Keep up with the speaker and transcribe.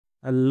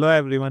Hello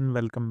everyone,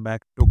 welcome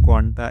back to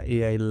Quanta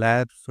AI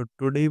Lab. So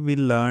today we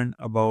learn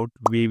about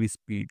wave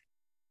speed.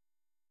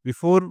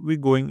 Before we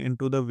going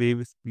into the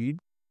wave speed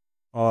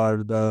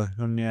or the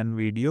Hunyan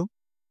video,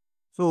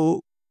 so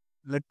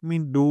let me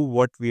do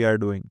what we are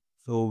doing.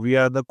 So we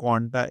are the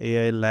Quanta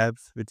AI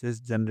Labs, which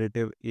is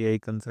generative AI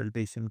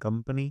consultation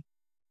company,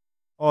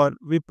 or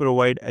we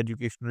provide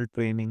educational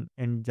training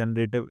in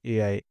generative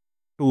AI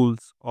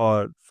tools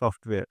or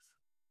software.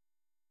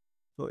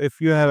 So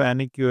if you have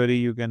any query,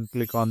 you can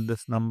click on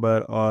this number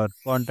or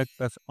contact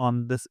us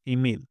on this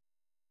email.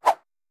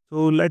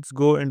 So let's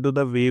go into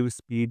the wave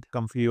speed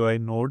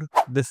ComfyUI node.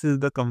 This is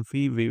the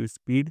Comfy wave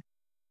speed.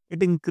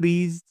 It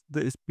increases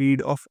the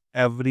speed of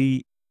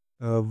every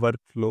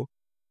workflow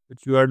which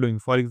you are doing.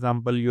 For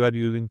example, you are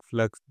using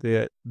Flux.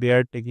 They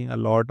are taking a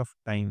lot of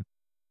time.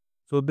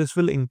 So this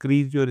will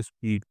increase your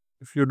speed.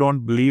 If you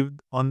don't believe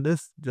on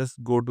this,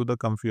 just go to the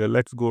ComfyUI.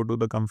 Let's go to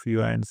the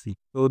ComfyUI and see.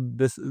 So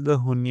this is the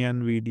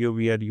Hunyan video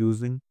we are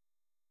using.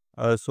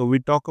 So we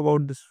talk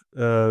about this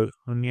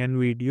Hunyan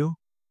video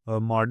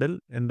model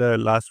in the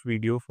last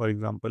video. For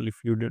example, if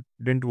you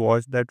didn't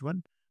watch that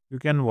one, you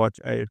can watch.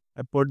 I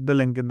put the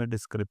link in the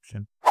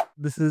description.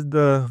 This is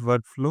the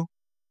workflow.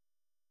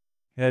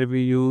 Here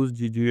we use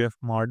GGF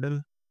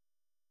model.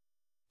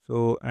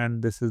 So,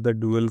 and this is the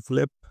dual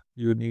clip.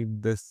 You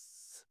need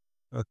this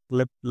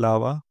clip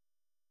lava.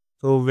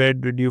 So where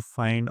did you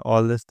find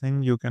all this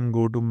thing? You can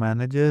go to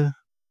manager.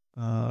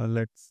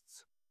 Let's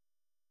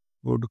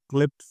go to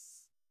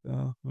clips.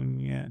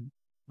 Hunyan.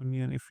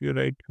 Hunyan. If you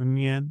write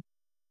Hunyan,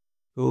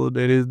 so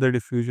there is the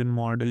diffusion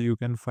model you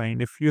can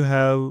find. If you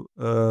have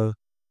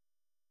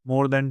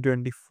more than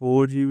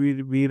 24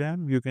 GB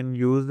VRAM, you can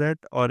use that.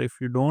 Or if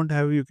you don't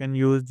have, you can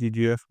use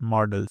GGF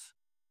models.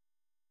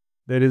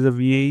 There is a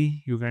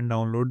VAE, you can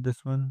download this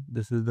one.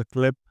 This is the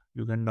clip,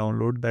 you can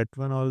download that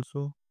one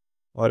also.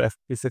 Or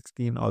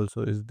FP16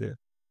 also is there.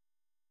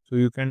 So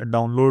you can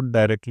download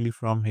directly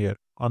from here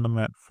on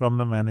the from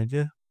the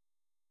manager.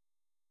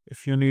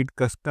 If you need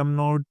custom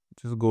node,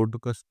 just go to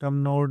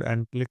custom node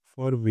and click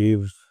for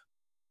waves.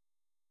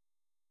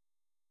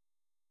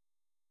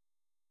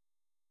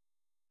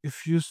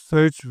 If you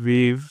search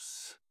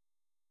waves,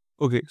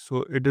 okay,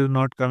 so it is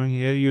not coming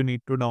here. You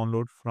need to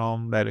download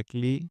from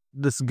directly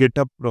this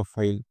GitHub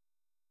profile.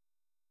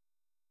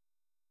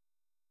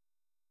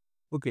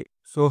 Okay,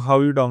 so how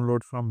you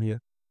download from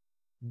here?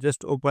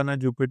 Just open a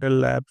Jupyter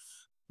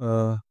Labs,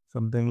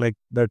 something like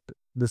that.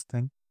 This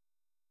thing.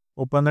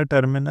 Open the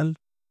terminal.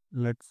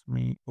 Let's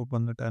me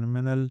open the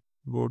terminal.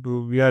 Go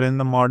to. We are in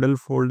the model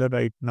folder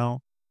right now.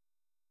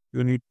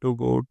 You need to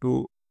go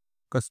to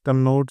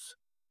custom nodes.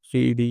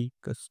 CD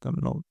custom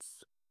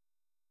nodes.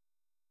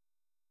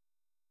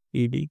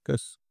 CD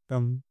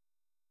custom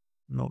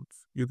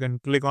nodes. You can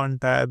click on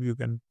tab, you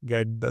can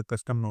get the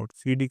custom node,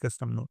 CD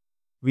custom node.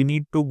 We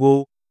need to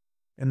go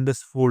in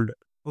this folder.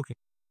 Okay.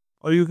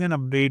 Or you can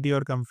update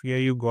your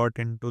Comfy you got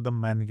into the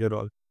manager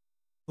all.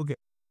 Okay.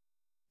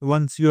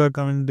 Once you are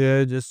coming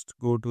there, just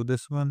go to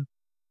this one,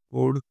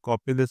 code,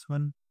 copy this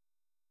one.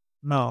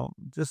 Now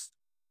just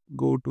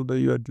go to the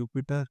your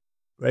Jupyter,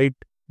 right?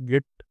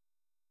 Git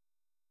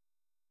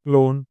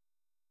clone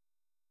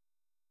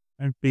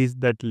and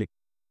paste that link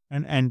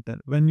and enter.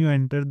 When you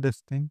enter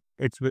this thing,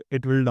 it will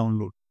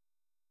download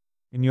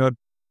in your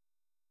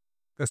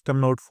custom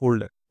node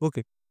folder.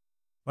 Okay.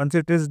 Once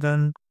it is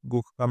done,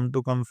 go come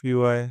to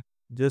ComfyUI,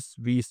 just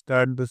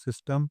restart the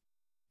system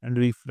and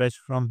refresh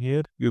from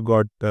here. You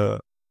got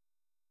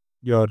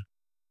your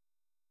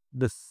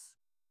this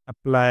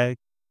apply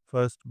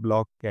first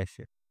block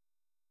cache.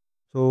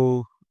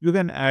 So you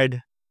can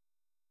add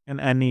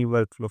in any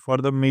workflow for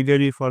the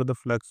majorly for the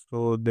Flux.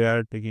 So they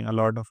are taking a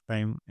lot of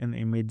time in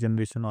image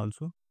generation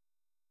also.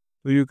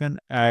 So you can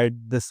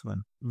add this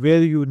one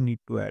where you need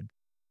to add.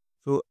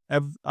 So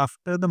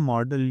after the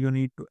model, you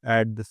need to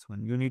add this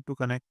one. You need to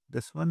connect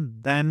this one.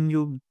 Then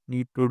you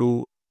need to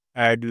do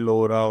add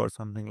LoRa or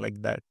something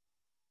like that.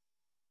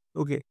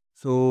 Okay.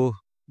 So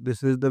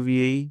this is the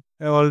VAE.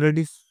 I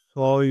already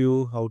saw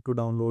you how to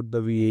download the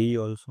VAE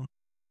also.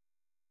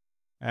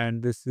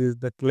 And this is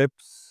the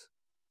clips.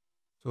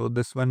 So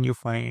this one you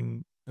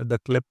find the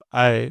clip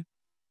I.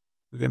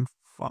 You can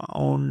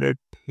found it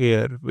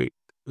here. Wait,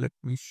 let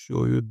me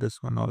show you this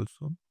one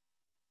also.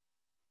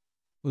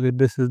 Okay,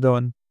 this is the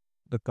one.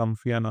 The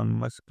Comfy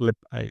Anonymous clip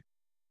I.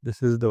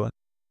 This is the one.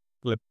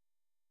 Clip.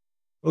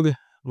 Okay,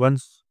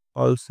 once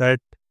all set,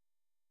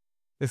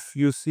 if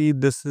you see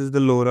this is the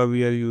LoRa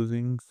we are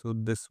using. So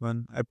this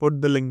one, I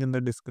put the link in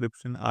the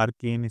description,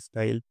 arcane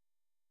style.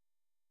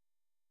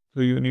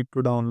 So you need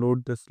to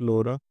download this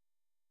LoRa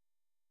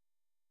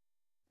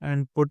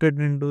and put it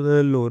into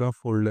the LoRa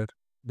folder.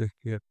 This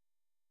here.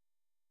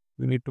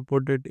 You need to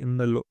put it in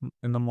the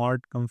in the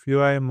mod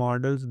ComfyUI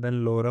models,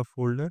 then LoRa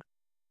folder.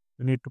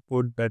 You need to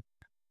put that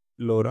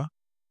LoRa.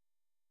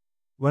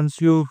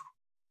 Once you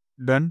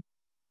done,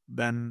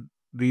 then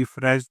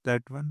refresh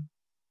that one.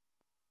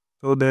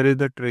 So there is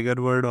the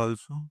trigger word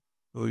also.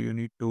 So you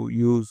need to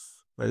use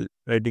while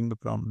writing the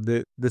prompt.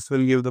 This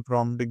will give the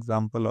prompt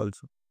example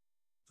also.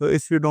 So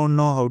if you don't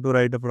know how to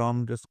write a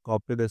prompt, just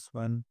copy this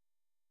one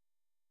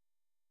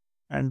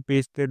and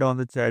paste it on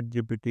the chat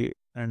GPT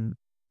and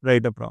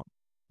write a prompt.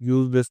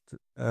 Use this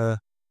uh,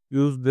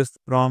 use this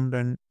prompt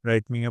and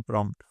write me a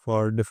prompt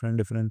for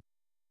different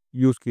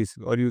use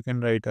cases, or you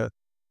can write a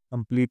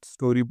complete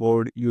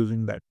storyboard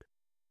using that.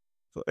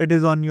 So it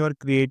is on your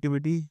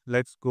creativity.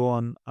 Let's go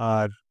on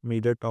our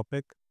major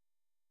topic.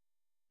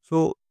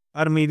 So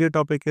our major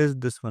topic is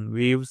this one,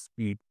 wave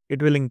speed.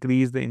 It will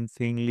increase the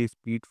insanely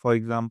speed. For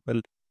example,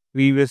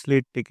 previously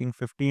it taking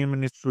 15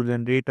 minutes to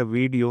generate a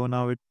video.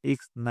 Now it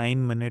takes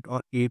 9 minutes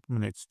or 8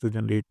 minutes to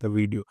generate the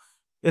video.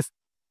 Yes,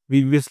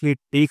 previously it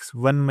takes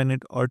 1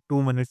 minute or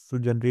 2 minutes to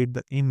generate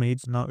the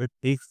image. Now it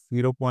takes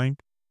 0.6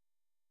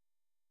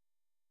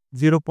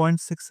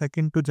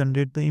 second to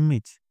generate the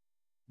image.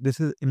 This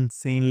is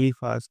insanely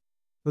fast.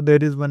 So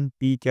there is one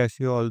P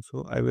cache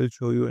also. I will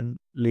show you in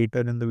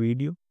later in the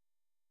video.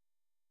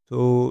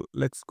 So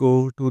let's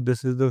go to,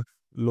 this is the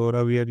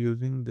LoRa we are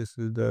using. This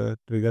is the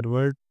trigger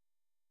word.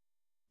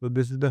 So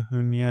this is the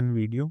Hunyan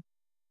video.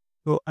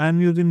 So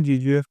I'm using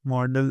GGF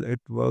model. It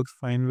works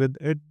fine with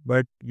it,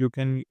 but you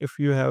can, if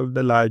you have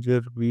the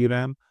larger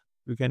VRAM,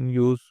 you can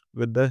use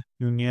with the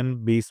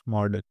Hunyan base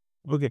model.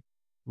 Okay,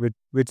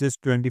 which is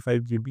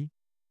 25 GB.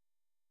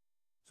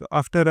 So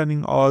after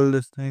running all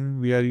this thing,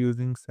 we are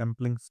using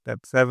sampling step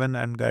 7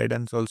 and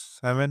guidance also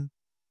 7.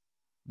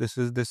 This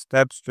is the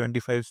steps,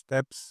 25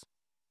 steps.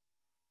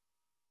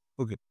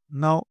 Okay,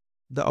 now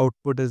the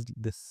output is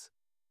this.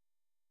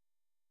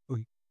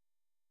 Okay,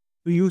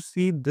 so you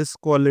see this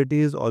quality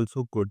is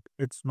also good.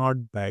 It's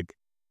not bad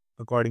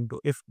according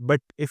to, if, but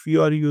if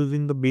you are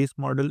using the base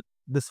model,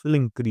 this will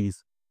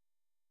increase.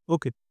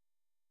 Okay,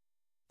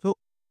 so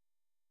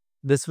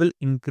this will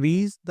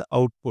increase the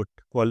output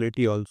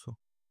quality also.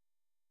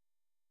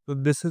 So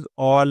this is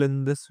all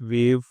in this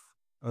wave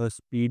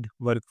speed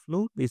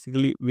workflow,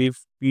 basically wave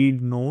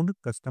speed node,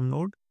 custom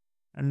node,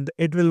 and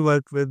it will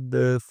work with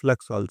the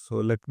flux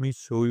also. Let me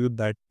show you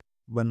that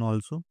one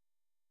also,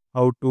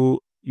 how to,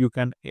 you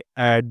can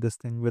add this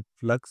thing with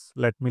flux.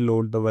 Let me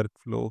load the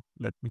workflow.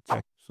 Let me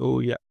check. So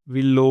yeah,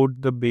 we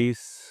load the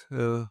base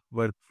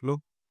workflow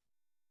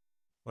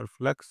for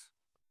flux.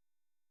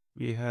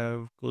 We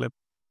have clip.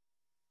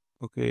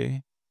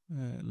 Okay,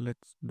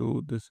 let's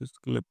do, this is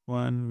clip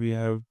 1. We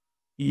have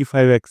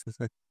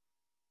E5XXL,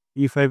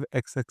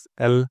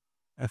 E5XXL,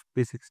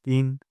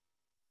 FP16.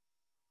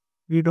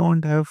 We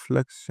don't have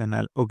flux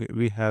channel. Okay,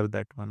 we have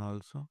that one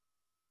also.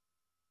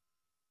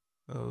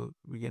 So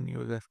we can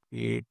use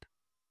FP8.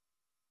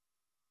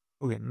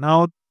 Okay,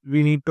 now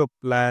we need to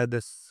apply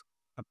this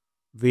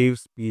wave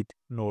speed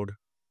node.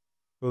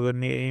 So the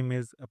name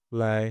is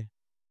apply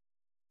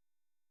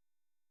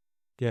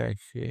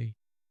cache.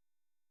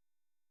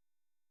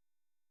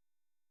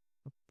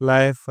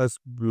 Apply first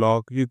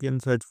block. You can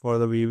search for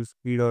the wave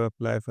speed or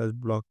apply first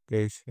block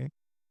cache.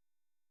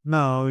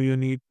 Now you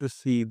need to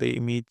see the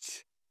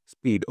image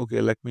speed.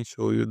 Okay, let me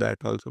show you that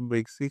also.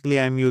 Basically,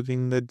 I'm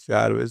using the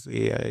Jarvis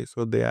AI,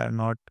 so they are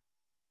not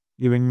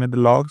giving me the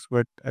logs,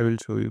 but I will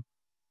show you.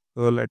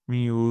 So let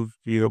me use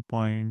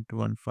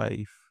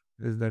 0.15.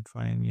 Is that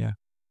fine? Yeah.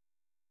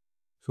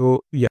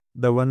 So yeah,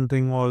 the one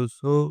thing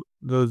also,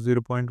 the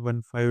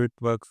 0.15, it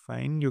works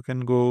fine. You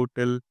can go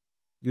till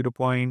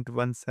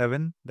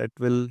 0.17. That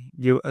will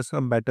give us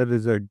a better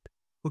result.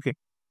 Okay.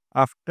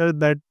 After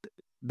that,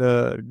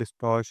 the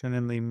distortion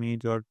in the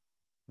image or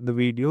the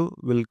video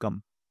will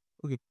come.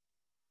 Okay.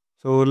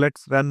 So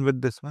let's run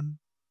with this one.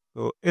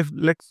 So if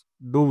let's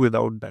do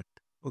without that.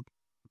 Okay.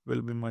 It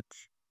will be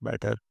much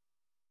better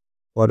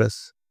for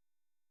us.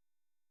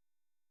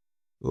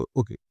 So,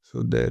 okay.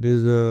 So there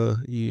is a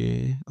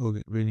EA.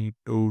 Okay. We need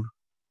to,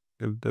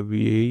 if the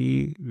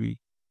VAE,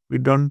 we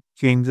don't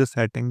change the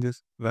setting,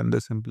 just run the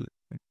simple.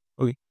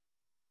 Okay,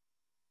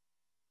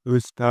 we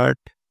will start.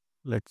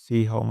 Let's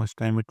see how much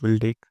time it will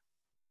take.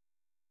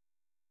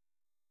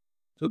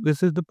 So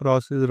this is the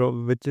process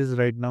which is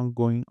right now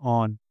going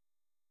on.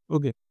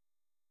 Okay,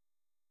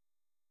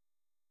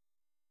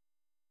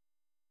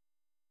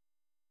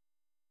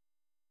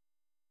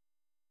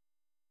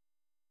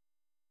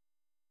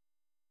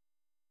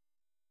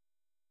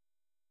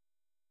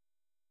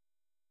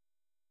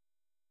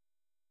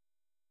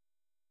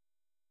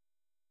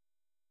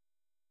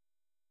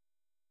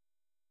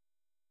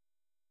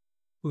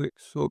 okay.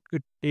 So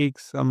it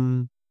takes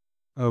some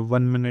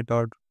 1 minute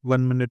or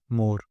 1 minute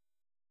more.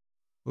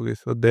 Okay,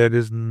 so there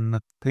is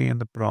nothing in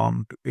the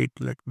prompt. Wait,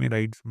 let me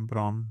write some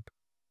prompt.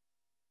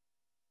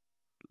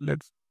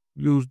 Let's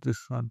use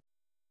this one.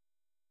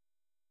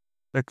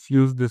 Let's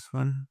use this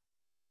one.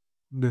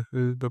 This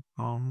is the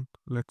prompt.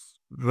 Let's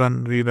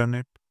rerun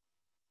it.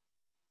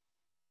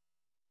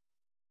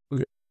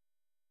 Okay,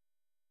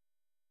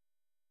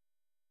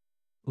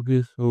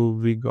 okay. So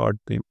we got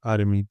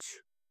our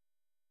image.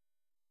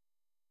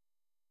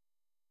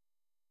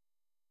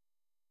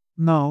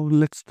 Now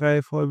let's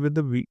try for with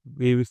the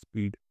wave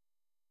speed.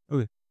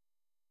 Okay,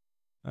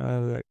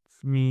 let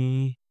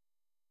me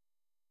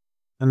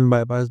and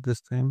bypass this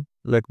time.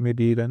 Let me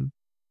rerun.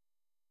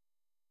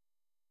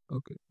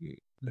 Okay,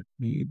 Let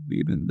me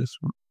read in this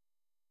one.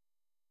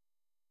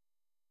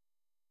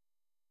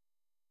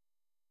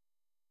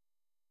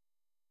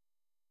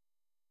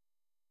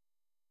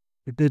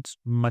 It is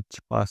much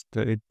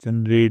faster. It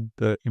generates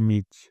the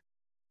image.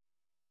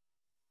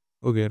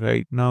 Okay,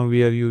 right now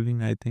we are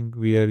using, I think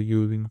we are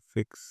using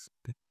fixed.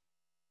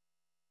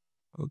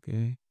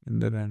 Okay, in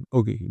the random.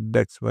 Okay,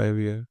 that's why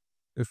we are.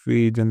 If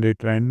we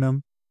generate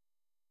random,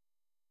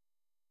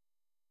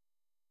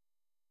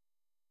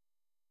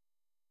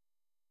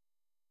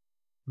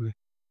 okay,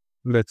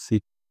 let's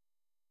see.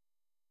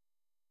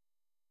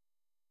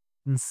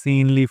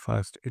 Insanely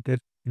fast. It is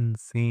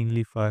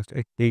insanely fast.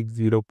 It takes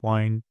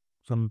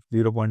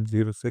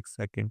 0.06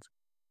 seconds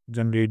to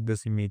generate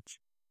this image.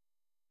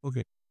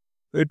 Okay,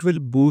 it will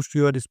boost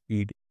your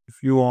speed.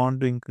 If you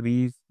want to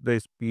increase the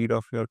speed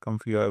of your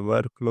computer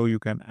workflow, you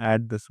can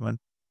add this one.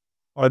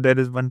 Or there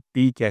is one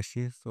T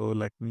cache. So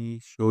let me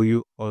show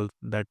you all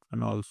that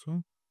one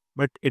also.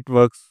 But it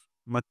works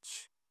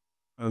much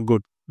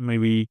good,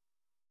 maybe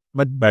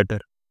much better.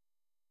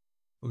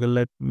 Okay,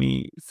 let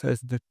me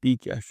search the T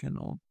cache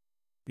now.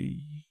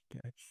 T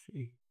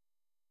cache.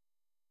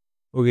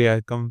 Okay,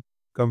 I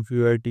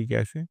configure T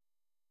cache.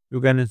 You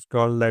can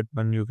install that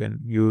one. You can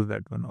use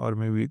that one, or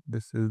maybe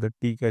this is the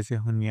T cache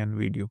Hunyan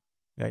video.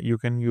 Yeah, you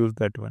can use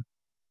that one.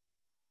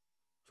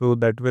 So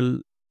that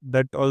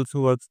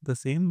also works the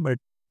same, but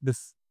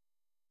this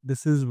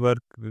this is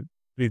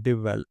pretty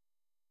well.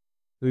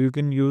 So you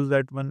can use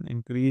that one,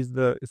 increase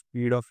the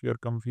speed of your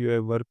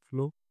computer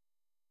workflow.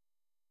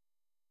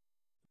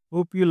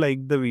 Hope you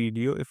like the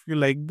video. If you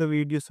like the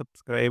video,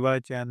 subscribe our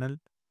channel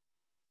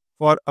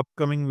for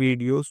upcoming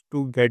videos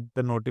to get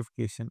the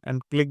notification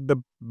and click the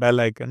bell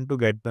icon to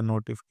get the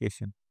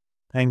notification.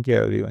 Thank you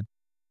everyone.